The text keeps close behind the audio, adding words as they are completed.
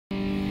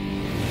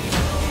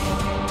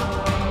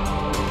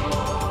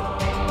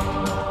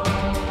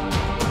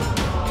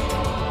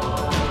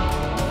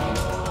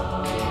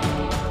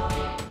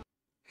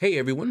Hey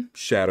everyone,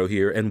 Shaedow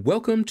here, and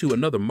welcome to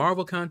another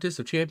Marvel Contest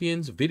of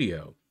Champions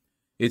video.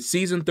 It's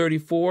season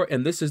 34,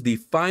 and this is the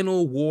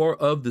final war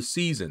of the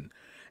season.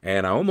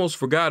 And I almost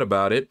forgot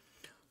about it,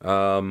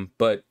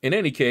 but in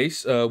any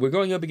case, we're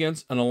going up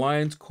against an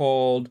alliance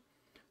called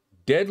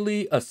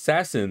Deadly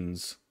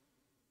Assassins.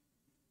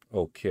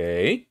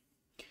 Okay,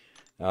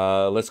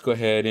 let's go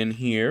ahead in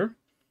here.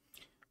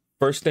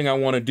 First thing I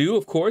want to do,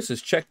 of course,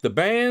 is check the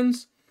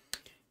bans.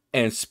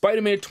 And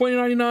Spider-Man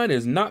 2099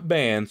 is not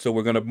banned, so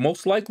we're going to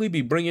most likely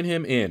be bringing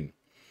him in.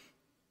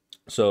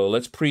 So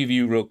let's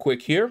preview real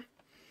quick here.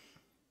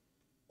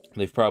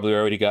 They've probably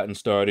already gotten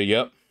started.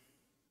 Yep.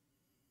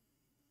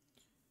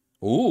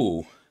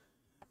 Ooh.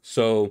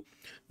 So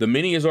the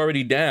mini is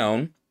already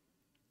down,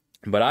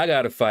 but I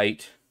got to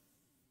fight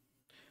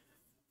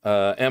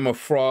Emma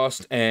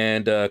Frost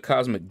and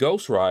Cosmic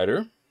Ghost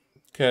Rider.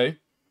 Okay.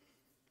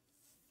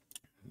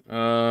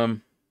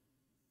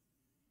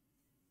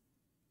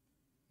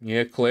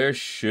 Yeah, Claire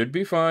should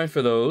be fine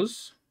for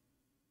those.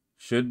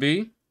 Should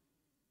be.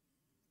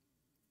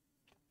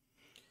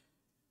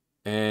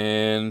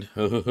 And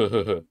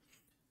I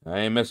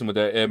ain't messing with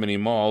that Ebony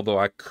Maul, though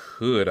I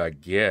could, I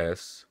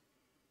guess.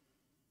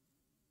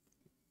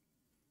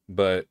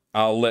 But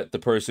I'll let the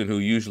person who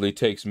usually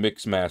takes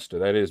Mixmaster.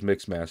 That is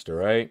Mixmaster,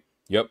 right?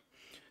 Yep.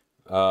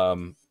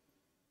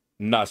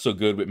 Not so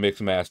good with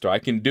Mixmaster. I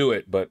can do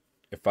it, but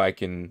if I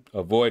can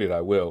avoid it,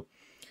 I will.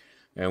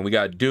 And we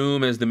got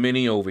Doom as the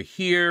mini over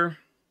here.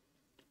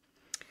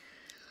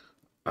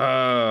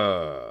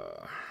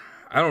 I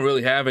don't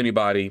really have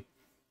anybody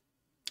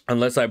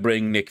unless I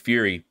bring Nick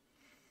Fury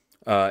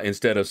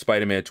instead of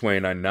Spider-Man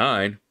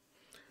 2099.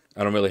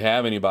 I don't really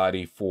have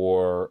anybody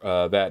for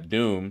that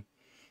Doom,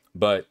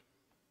 but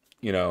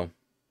you know,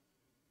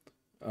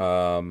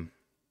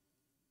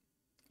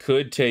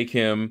 could take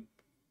him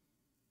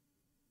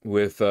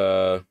with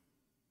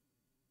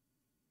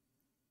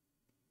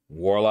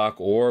Warlock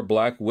or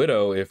Black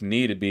Widow if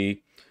needed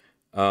be.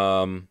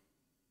 Spider-Man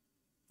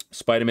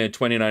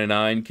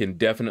 2099 can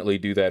definitely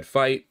do that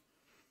fight.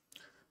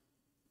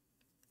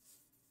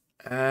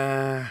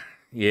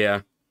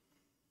 Yeah.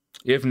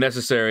 If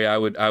necessary, I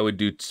would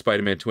do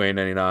Spider-Man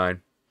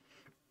 2099.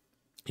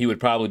 He would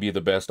probably be the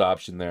best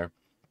option there.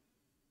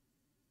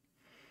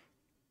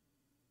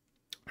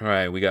 All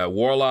right, we got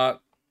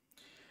Warlock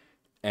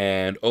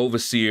and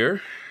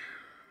Overseer.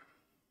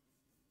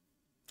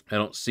 I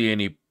don't see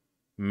any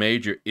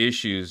major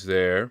issues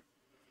there.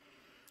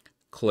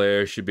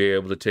 Claire should be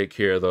able to take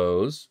care of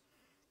those.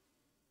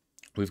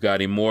 We've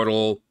got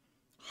Immortal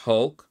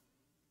Hulk.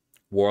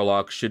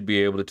 Warlock should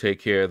be able to take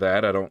care of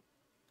that. I don't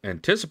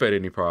anticipate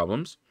any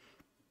problems.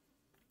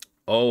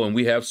 Oh, and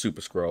we have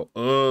Super Skrull.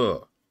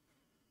 Ugh.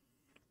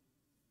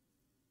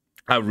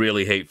 I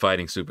really hate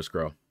fighting Super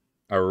Skrull.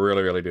 I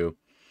really, really do.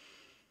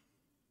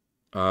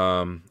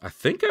 I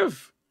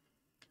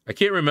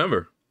can't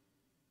remember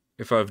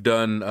if I've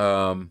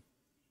done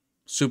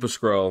Super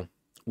Skrull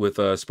with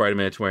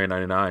Spider-Man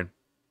 2099.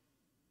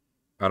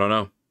 I don't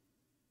know.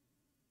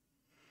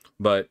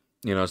 But,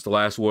 you know, it's the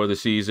last war of the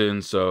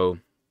season, so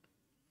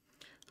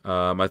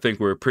I think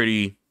we're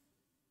pretty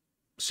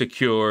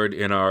secured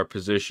in our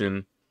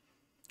position.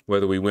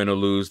 Whether we win or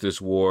lose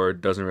this war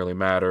doesn't really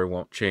matter.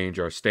 Won't change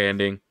our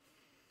standing.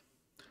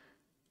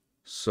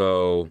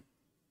 So,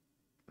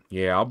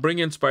 yeah, I'll bring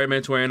in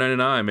Spider-Man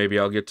 2099. Maybe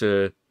I'll get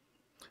to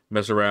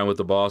mess around with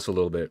the boss a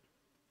little bit.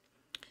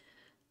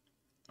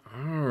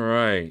 All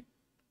right.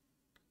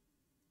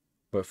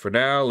 But for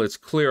now, let's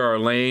clear our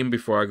lane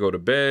before I go to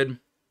bed.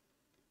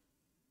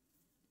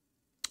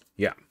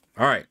 Yeah.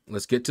 All right.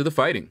 Let's get to the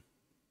fighting.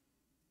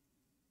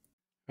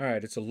 All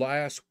right. It's the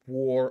last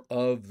war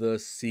of the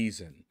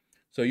season.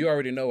 So you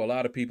already know a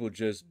lot of people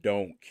just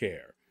don't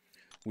care.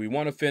 We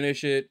want to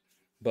finish it,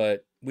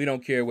 but we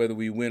don't care whether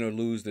we win or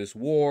lose this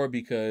war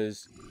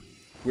because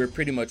we're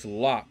pretty much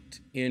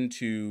locked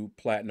into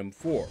Platinum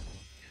 4.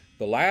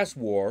 The last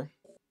war,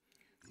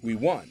 we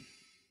won.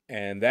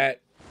 And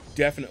that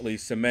definitely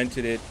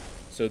cemented it.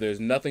 So there's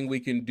nothing we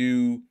can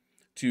do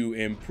to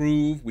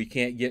improve. We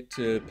can't get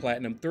to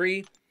Platinum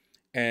 3.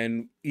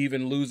 And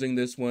even losing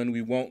this one,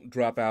 we won't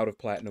drop out of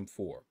Platinum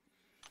 4.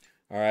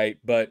 All right.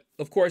 But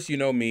of course, you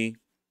know me.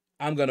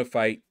 I'm going to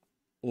fight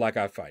like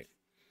I fight.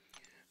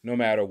 No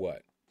matter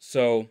what.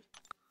 So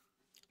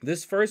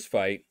this first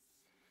fight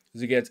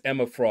is against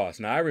Emma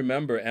Frost. Now, I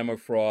remember Emma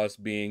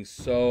Frost being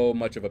so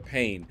much of a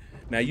pain.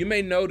 Now, you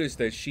may notice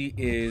that she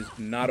is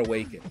not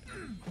awakened.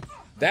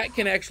 That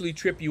can actually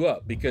trip you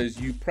up because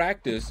you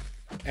practice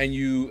and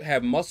you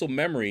have muscle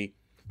memory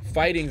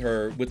fighting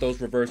her with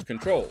those reverse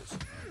controls.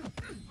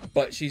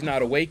 But she's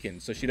not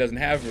awakened, so she doesn't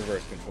have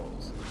reverse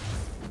controls.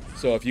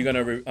 So if you're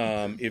going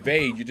to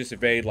evade, you just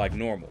evade like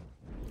normal.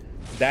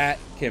 That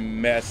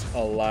can mess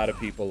a lot of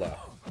people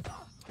up.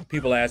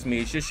 People ask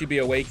me, should she be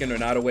awakened or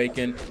not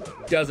awakened?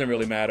 Doesn't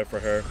really matter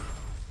for her.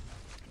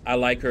 I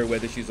like her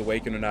whether she's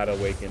awakened or not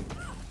awakened.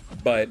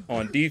 But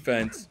on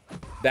defense,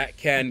 that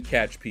can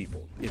catch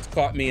people. It's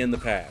caught me in the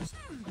past.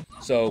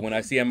 So when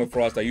I see Emma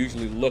Frost, I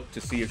usually look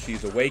to see if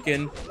she's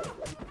awakened.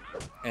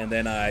 And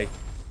then I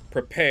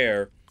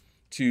prepare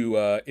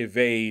to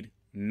evade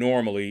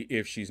normally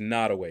if she's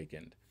not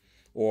awakened,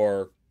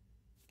 or,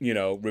 you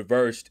know,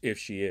 reversed if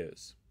she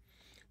is.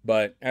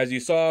 But as you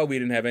saw, we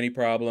didn't have any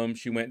problem.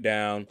 She went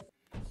down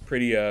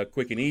pretty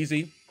quick and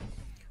easy.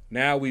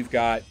 Now we've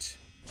got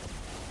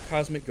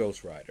Cosmic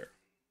Ghost Rider.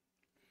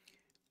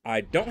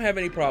 I don't have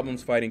any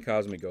problems fighting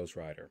Cosmic Ghost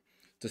Rider.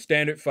 It's a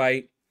standard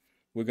fight.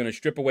 We're going to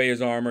strip away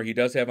his armor. He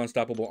does have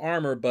unstoppable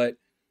armor, but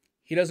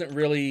he doesn't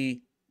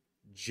really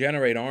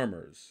generate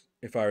armors,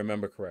 if I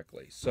remember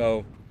correctly.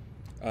 So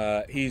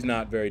he's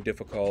not very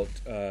difficult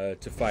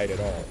to fight at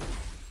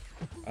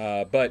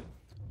all. But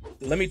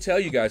let me tell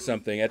you guys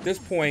something. At this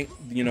point,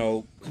 you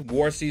know,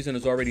 war season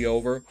is already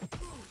over,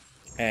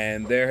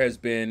 and there has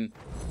been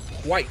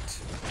quite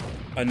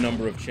a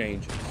number of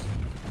changes.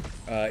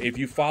 If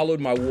you followed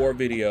my war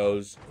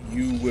videos,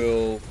 you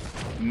will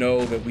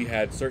know that we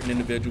had certain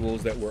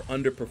individuals that were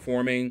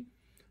underperforming.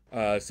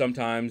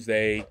 Sometimes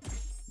they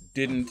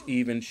didn't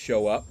even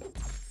show up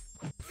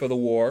for the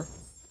war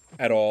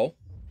at all,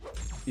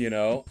 you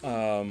know,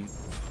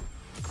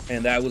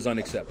 and that was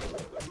unacceptable.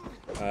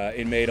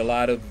 It made a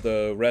lot of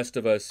the rest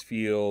of us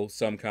feel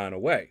some kind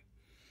of way.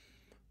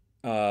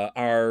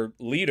 Our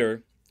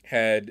leader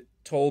had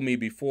told me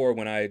before,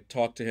 when I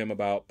talked to him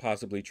about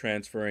possibly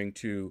transferring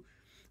to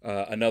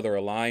another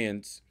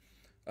alliance,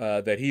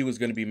 that he was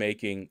going to be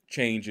making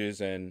changes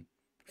and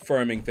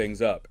firming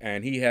things up,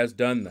 and he has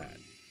done that.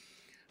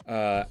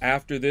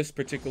 After this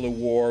particular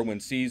war, when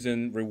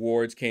season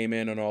rewards came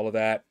in and all of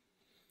that,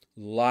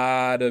 a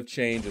lot of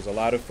changes. A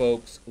lot of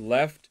folks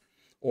left,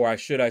 or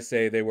should I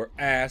say they were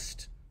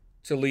asked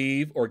to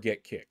leave or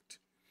get kicked.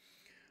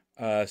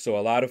 So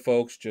a lot of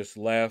folks just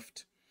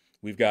left.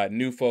 We've got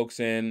new folks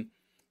in.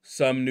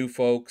 Some new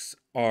folks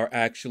are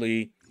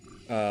actually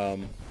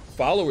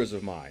followers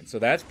of mine, so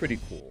that's pretty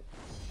cool.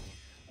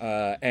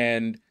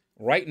 And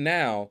right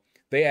now,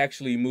 they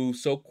actually move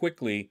so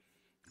quickly.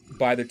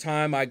 By the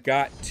time I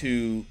got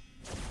to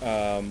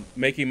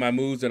making my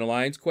moves in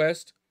Alliance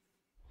Quest,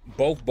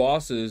 both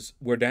bosses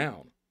were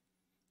down.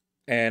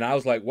 And I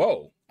was like,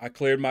 whoa, I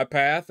cleared my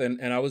path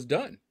and I was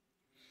done.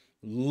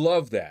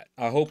 Love that.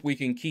 I hope we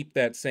can keep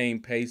that same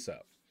pace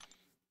up.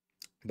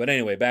 But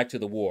anyway, back to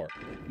the war.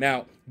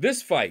 Now,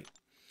 this fight,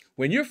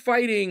 when you're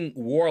fighting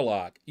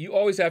Warlock, you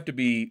always have to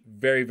be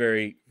very,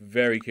 very,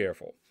 very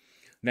careful.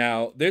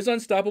 Now, there's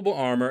unstoppable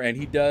armor, and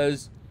he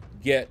does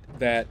get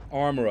that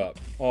armor up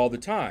all the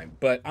time.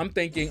 But I'm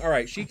thinking, all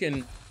right, she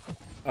can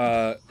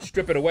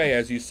strip it away,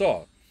 as you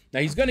saw. Now,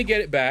 he's going to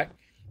get it back,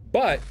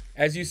 but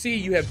as you see,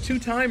 you have two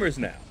timers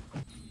now.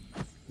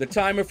 The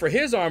timer for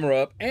his armor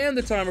up and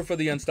the timer for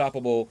the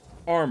unstoppable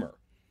armor.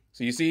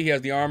 So you see he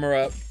has the armor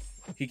up,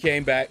 he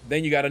came back,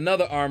 then you got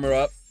another armor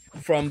up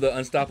from the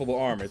unstoppable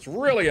armor. It's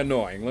really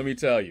annoying, let me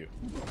tell you.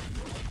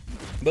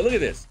 But look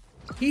at this.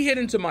 He hit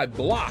into my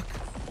block,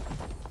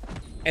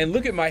 and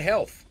look at my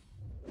health.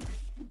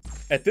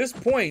 At this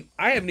point,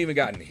 I haven't even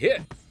gotten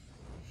hit.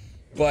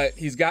 But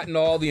he's gotten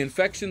all the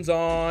infections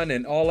on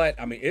and all that.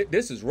 I mean,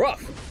 this is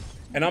rough.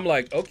 And I'm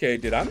like, okay,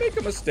 did I make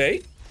a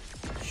mistake?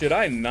 Should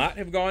I not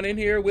have gone in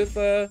here with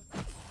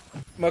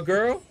my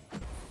girl?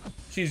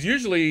 She's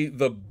usually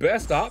the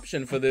best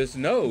option for this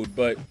node,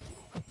 but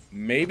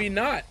maybe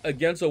not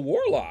against a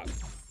Warlock.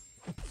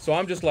 So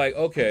I'm just like,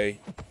 okay,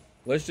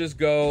 let's just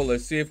go.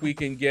 Let's see if we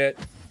can get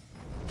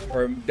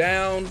her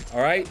down.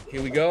 All right,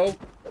 here we go.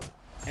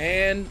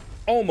 And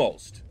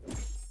almost.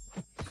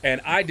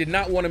 And I did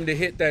not want him to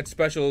hit that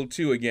special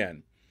 2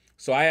 again.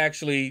 So I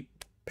actually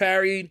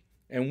parried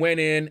and went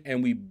in,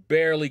 and we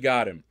barely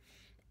got him.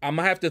 I'm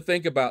going to have to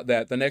think about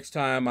that the next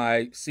time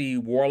I see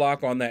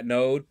Warlock on that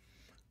node.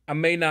 I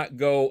may not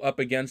go up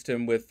against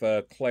him with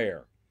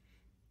Claire.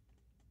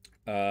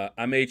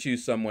 I may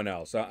choose someone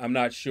else. I'm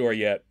not sure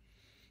yet.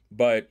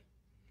 But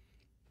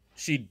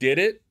she did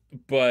it,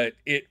 but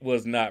it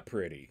was not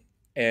pretty.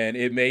 And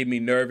it made me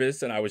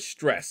nervous, and I was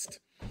stressed.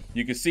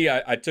 You can see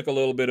I took a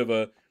little bit of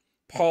a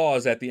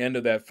pause at the end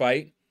of that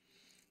fight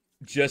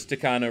just to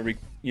kind of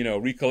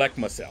recollect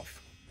myself.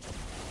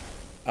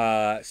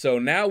 So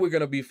now we're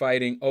going to be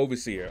fighting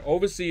Overseer.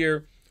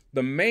 Overseer,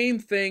 the main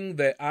thing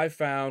that I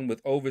found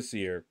with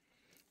Overseer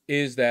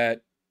is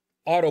that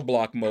auto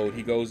block mode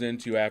he goes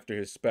into after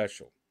his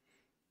special.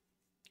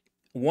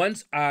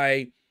 Once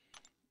I,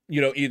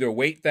 either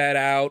wait that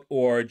out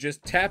or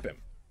just tap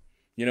him,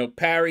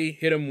 parry,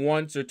 hit him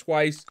once or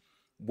twice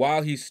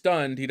while he's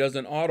stunned, he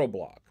doesn't auto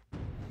block.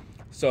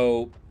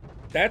 So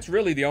that's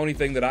really the only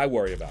thing that I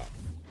worry about.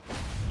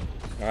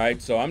 All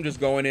right, so I'm just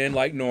going in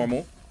like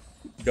normal.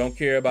 Don't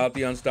care about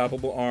the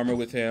unstoppable armor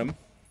with him.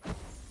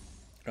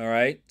 All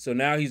right, so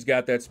now he's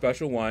got that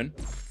special 1.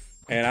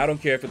 And I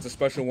don't care if it's a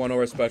special 1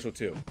 or a special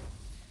 2.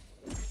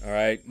 All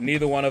right,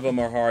 neither one of them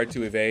are hard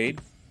to evade.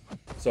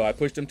 So I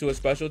pushed him to a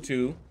special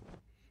 2.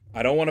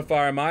 I don't want to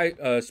fire my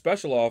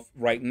special off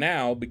right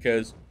now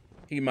because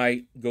he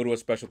might go to a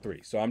special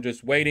 3. So I'm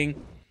just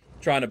waiting,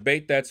 trying to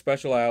bait that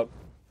special out.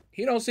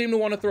 He don't seem to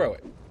want to throw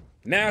it.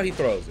 Now he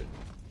throws it.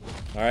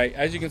 All right,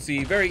 as you can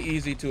see, very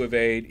easy to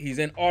evade. He's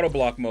in auto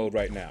block mode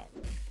right now.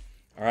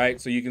 All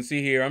right, so you can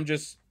see here, I'm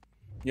just,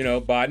 you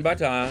know, biding by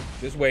time,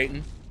 just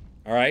waiting.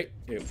 All right,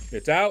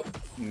 it's out.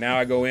 Now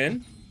I go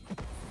in,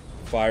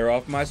 fire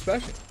off my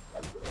special.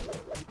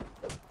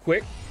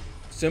 Quick,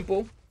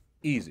 simple,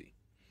 easy.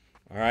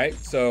 All right,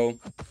 so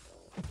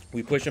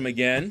we push him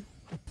again.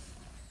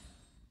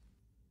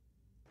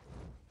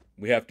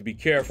 We have to be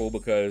careful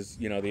because,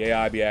 you know, the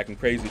AI be acting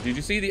crazy. Did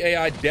you see the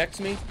AI dex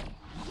me?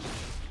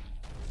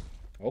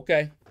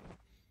 Okay.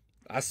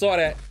 I saw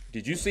that.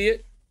 Did you see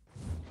it?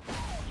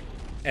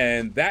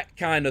 And that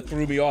kind of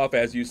threw me off,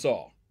 as you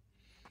saw.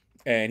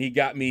 And he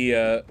got me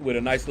with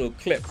a nice little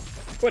clip,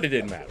 but it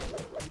didn't matter.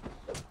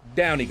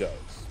 Down he goes.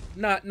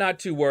 Not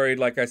too worried,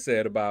 like I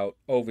said, about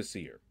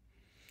Overseer.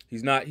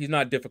 He's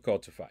not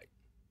difficult to fight.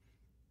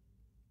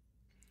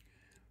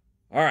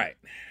 All right.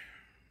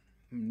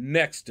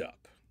 Next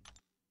up,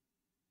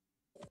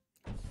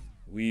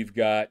 we've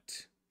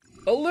got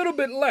a little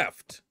bit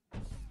left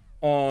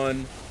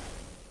on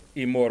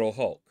Immortal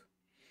Hulk,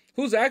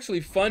 who's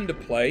actually fun to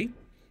play.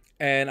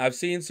 And I've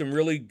seen some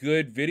really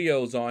good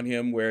videos on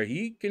him where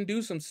he can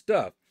do some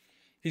stuff.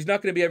 He's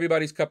not going to be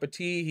everybody's cup of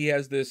tea. He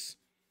has this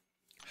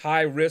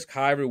high risk,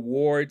 high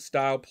reward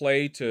style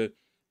play to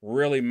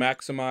really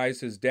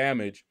maximize his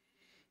damage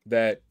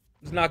that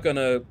is not going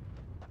to,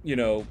 you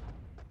know,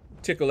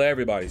 tickle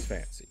everybody's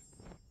fancy.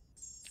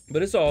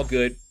 But it's all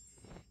good.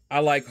 I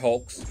like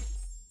Hulks,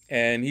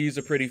 and he's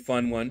a pretty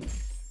fun one.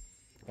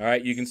 All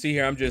right, you can see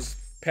here I'm just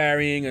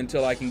parrying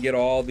until I can get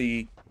all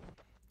the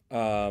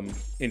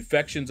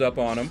infections up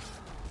on him.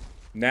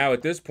 Now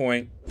at this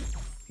point,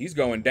 he's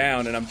going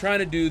down, and I'm trying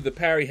to do the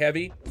parry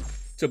heavy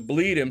to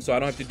bleed him so I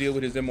don't have to deal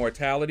with his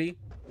immortality,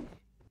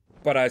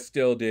 but I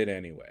still did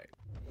anyway.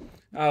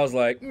 I was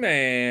like,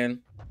 man,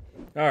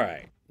 all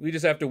right, we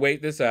just have to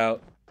wait this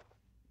out.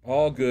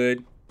 All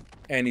good,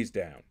 and he's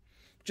down.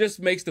 Just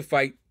makes the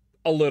fight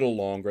a little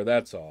longer,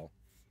 that's all.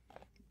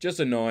 Just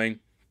annoying.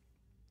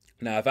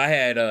 Now, if I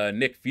had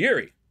Nick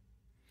Fury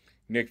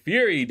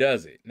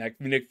does it.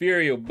 Nick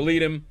Fury will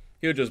bleed him.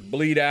 He'll just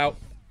bleed out,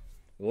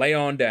 lay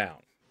on down.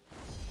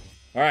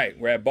 All right,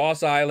 we're at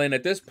Boss Island.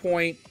 At this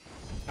point,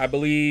 I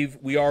believe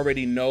we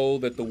already know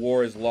that the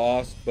war is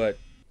lost, but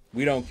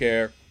we don't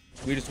care.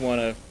 We just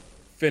want to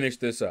finish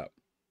this up.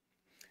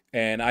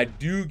 And I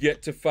do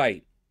get to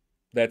fight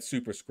that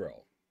Super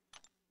Skrull.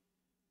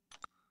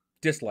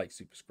 Dislike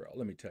Super Skrull,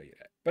 let me tell you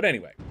that. But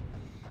anyway,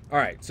 all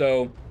right,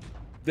 so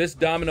this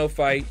domino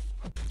fight,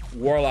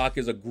 Warlock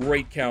is a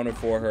great counter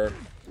for her.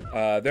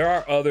 There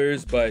are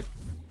others, but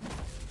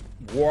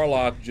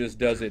Warlock just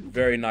does it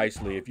very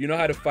nicely. If you know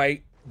how to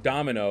fight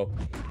Domino,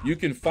 you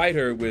can fight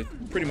her with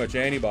pretty much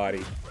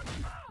anybody,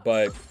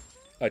 but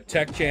a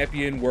tech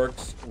champion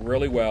works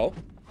really well.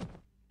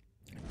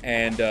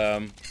 And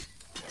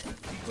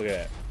look at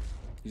that.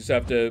 You just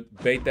have to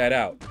bait that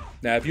out.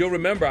 Now, if you'll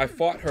remember, I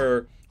fought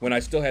her when I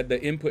still had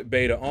the input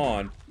beta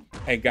on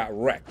and got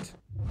wrecked.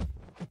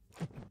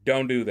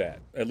 Don't do that,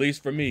 at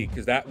least for me,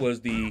 because that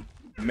was the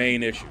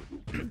main issue.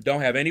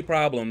 Don't have any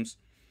problems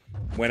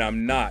when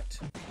I'm not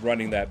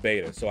running that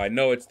beta, so I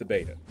know it's the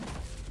beta.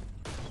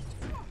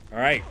 All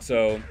right,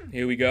 so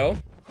here we go.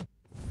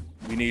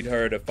 We need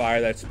her to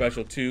fire that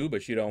special too,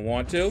 but she don't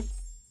want to.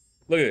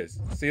 Look at this.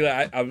 See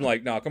that? I'm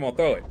like, no, come on,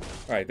 throw it.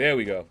 All right, there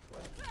we go.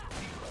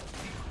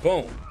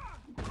 Boom.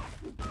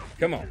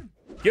 Come on.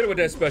 Get it with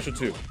that special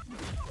too.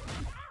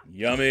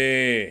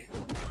 Yummy.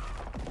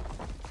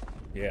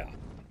 Yeah.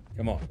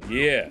 Come on.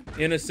 Yeah.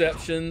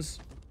 Interceptions.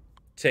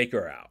 Take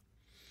her out.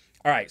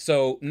 All right,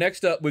 so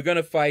next up, we're going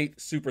to fight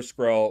Super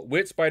Skrull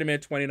with Spider-Man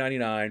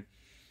 2099.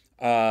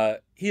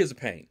 He is a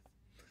pain,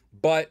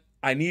 but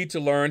I need to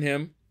learn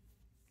him.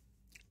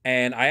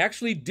 And I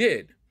actually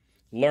did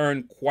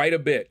learn quite a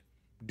bit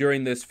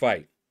during this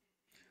fight.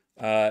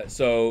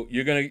 So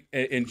you're going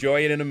to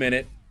enjoy it in a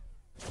minute.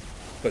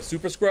 But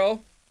Super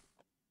Skrull,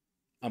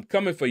 I'm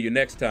coming for you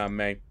next time,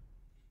 man.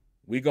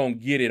 We going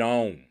to get it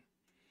on.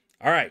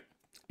 All right,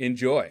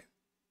 enjoy.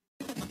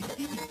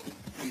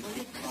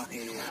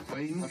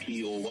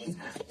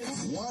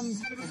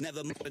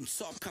 Never modern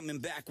talk coming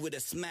back with a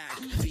smack.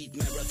 Beat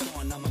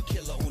marathon, I'm a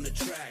killer on the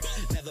track.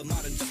 Never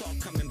modern talk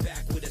coming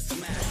back with a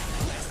smack.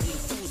 Lasting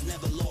fools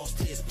never lost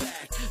his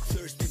back.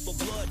 Thirsty for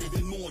blood,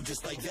 even more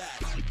just like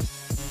that.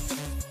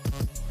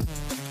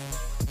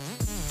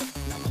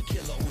 I'm a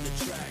killer on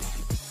the track.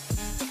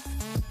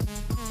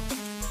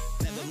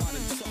 Never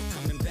modern talk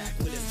coming back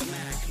with a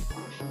smack.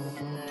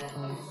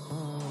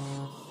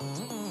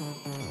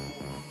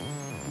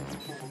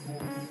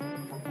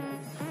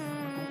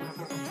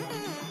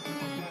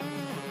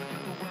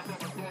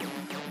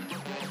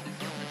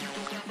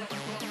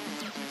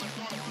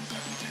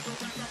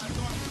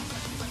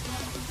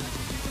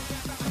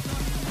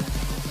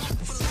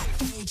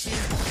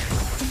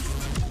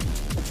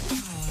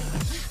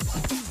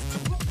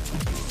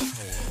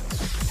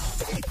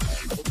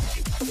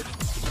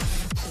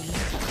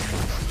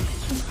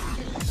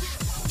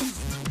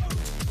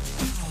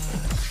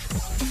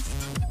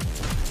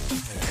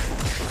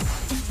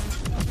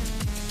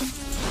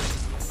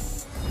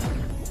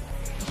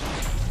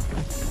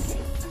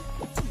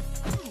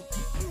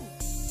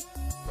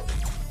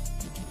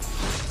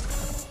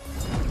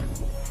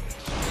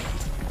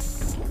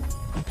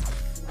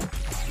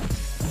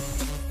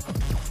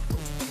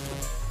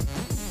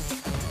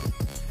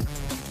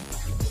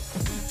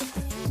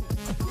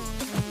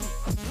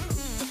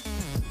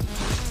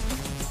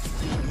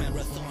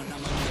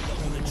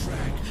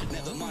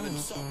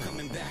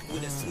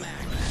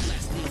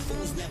 Blasting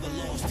fools never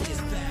lost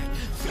his back.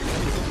 Filled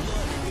with the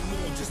blood, it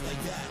more just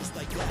like that. Just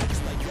like that,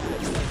 just like that,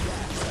 just like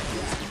that, just like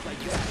that, just like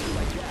that, just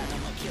like that.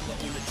 I'm a killer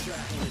on the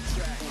track, on the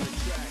track, on the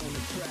track, on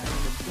the track,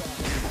 on the track.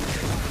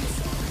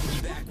 I'm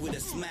back with a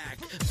smack.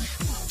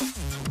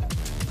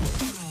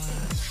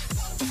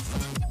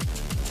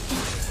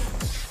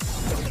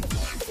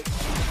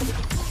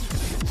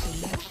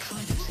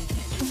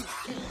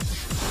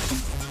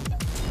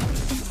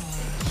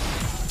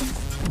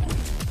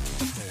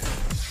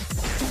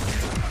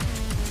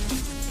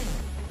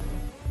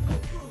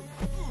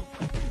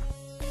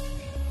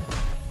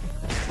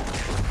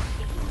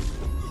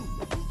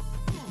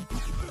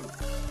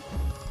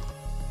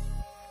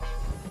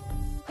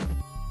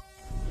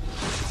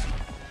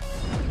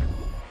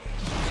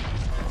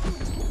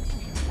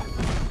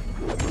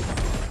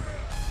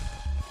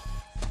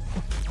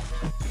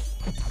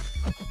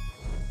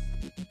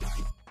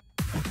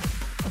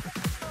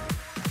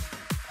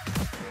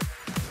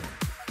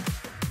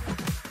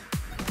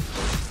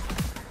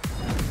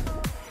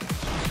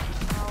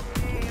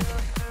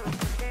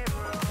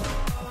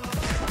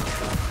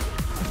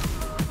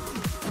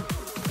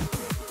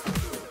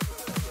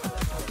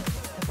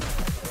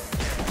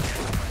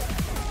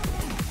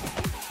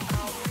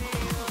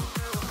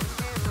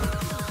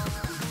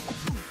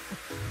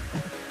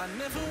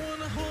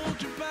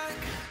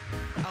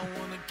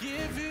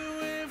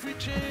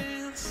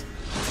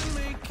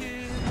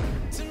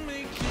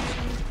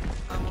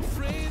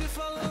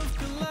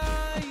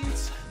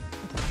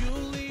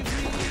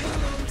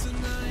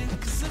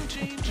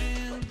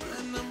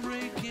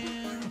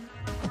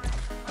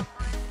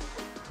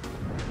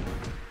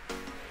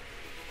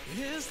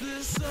 Is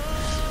this over?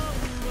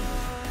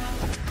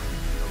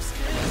 I'm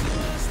scared to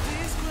ask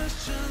these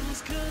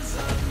questions, 'cause I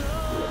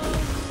know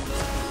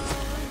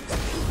that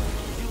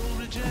you'll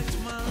reject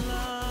my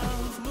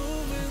love,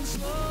 moving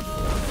slow.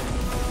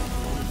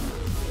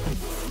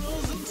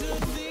 Frozen to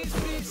these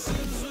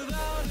pieces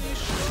without a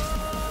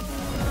shoulder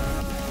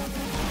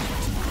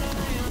to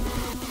cry on.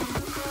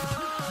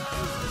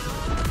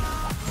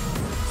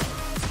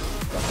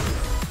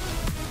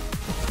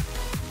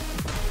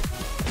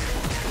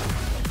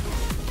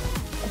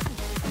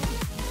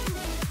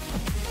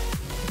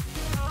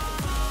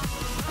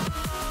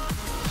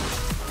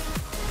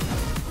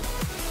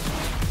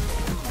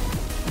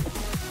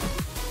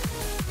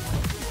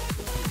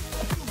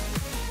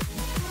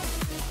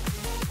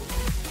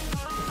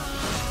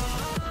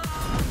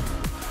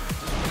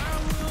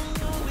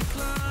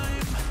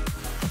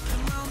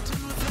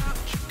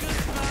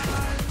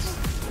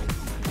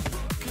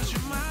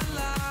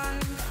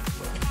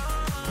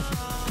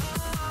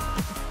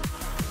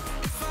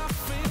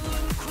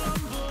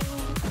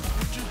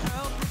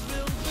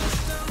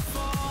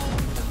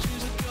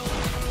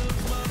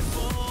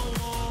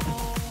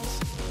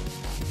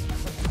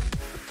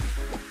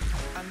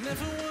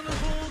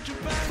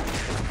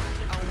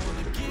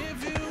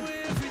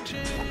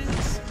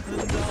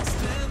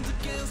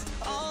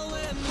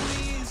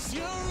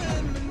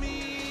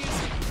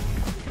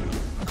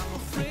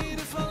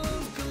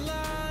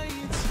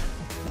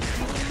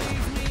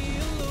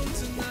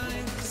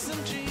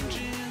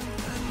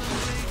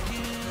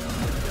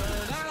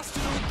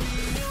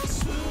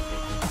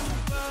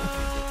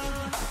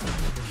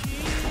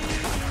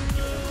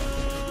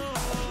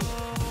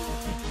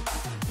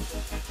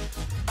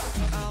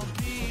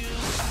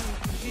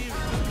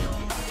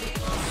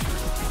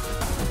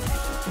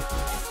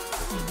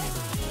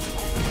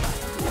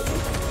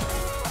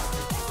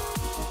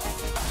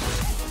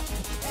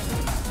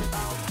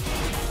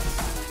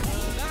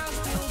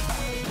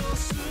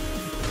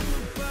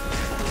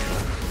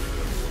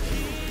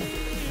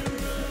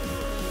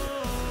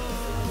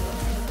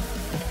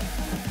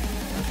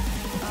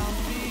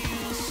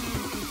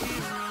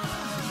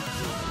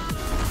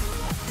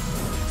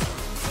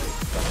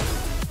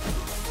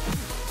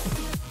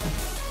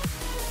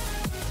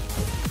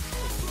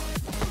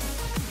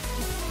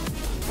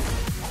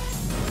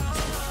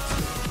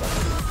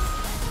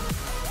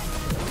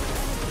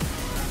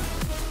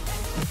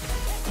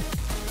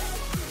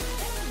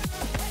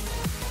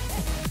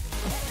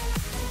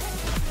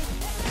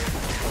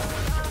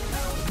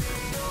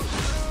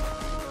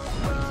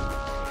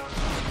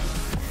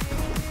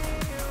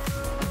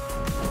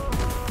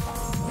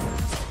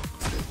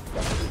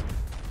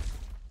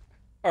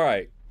 All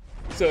right,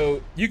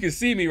 so you can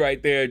see me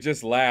right there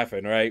just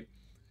laughing, right?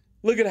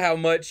 Look at how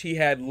much he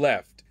had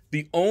left.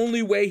 The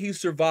only way he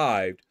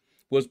survived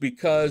was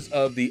because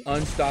of the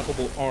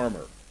unstoppable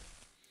armor.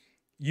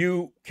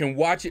 You can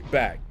watch it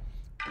back.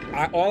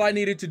 All I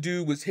needed to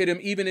do was hit him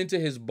even into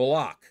his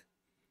block,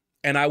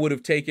 and I would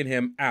have taken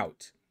him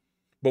out.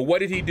 But what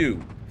did he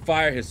do?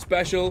 Fire his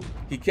special.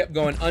 He kept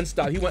going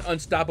unstoppable. He went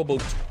unstoppable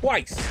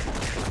twice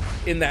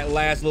in that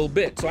last little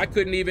bit, so I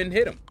couldn't even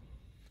hit him.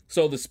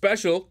 So the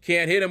special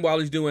can't hit him while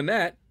he's doing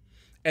that,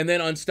 and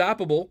then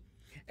unstoppable.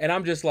 And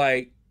I'm just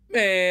like,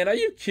 man, are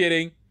you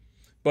kidding?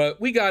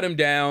 But we got him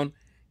down.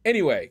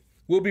 Anyway,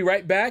 we'll be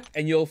right back,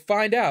 and you'll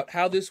find out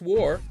how this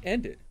war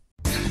ended.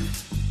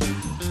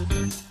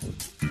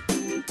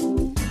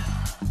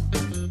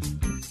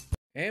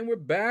 And we're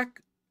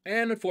back.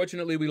 And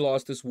unfortunately, we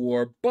lost this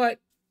war, but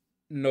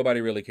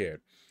nobody really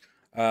cared.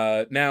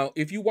 Now,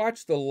 if you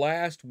watch the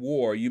last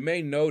war, you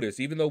may notice,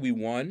 even though we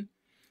won,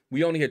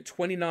 we only had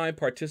 29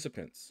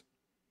 participants.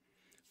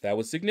 That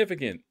was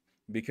significant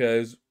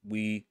because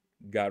we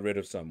got rid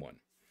of someone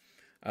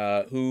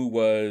who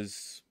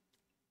was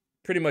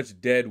pretty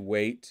much dead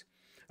weight.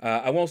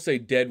 I won't say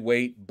dead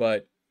weight,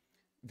 but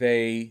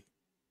they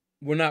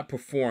were not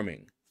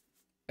performing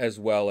as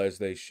well as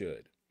they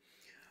should.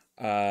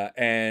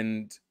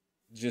 And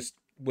just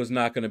was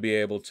not going to be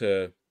able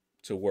to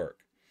work.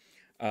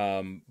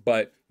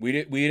 But we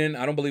didn't,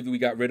 I don't believe we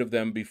got rid of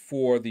them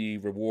before the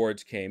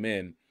rewards came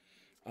in.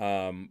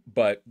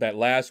 But that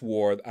last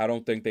war, I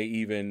don't think they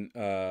even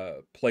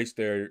placed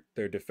their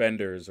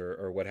defenders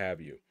or what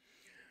have you.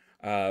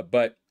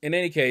 But in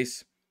any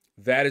case,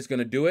 that is going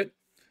to do it.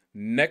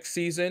 Next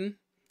season,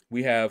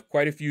 we have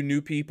quite a few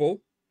new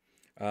people.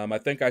 I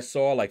think I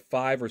saw like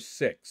 5 or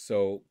 6,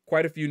 so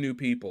quite a few new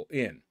people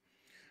in.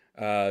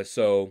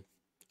 So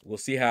we'll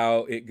see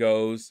how it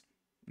goes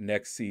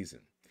next season.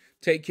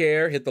 Take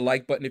care. Hit the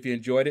like button if you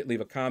enjoyed it.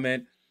 Leave a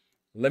comment.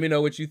 Let me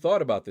know what you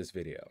thought about this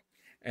video.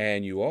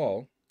 And you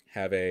all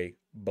have a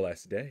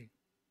blessed day.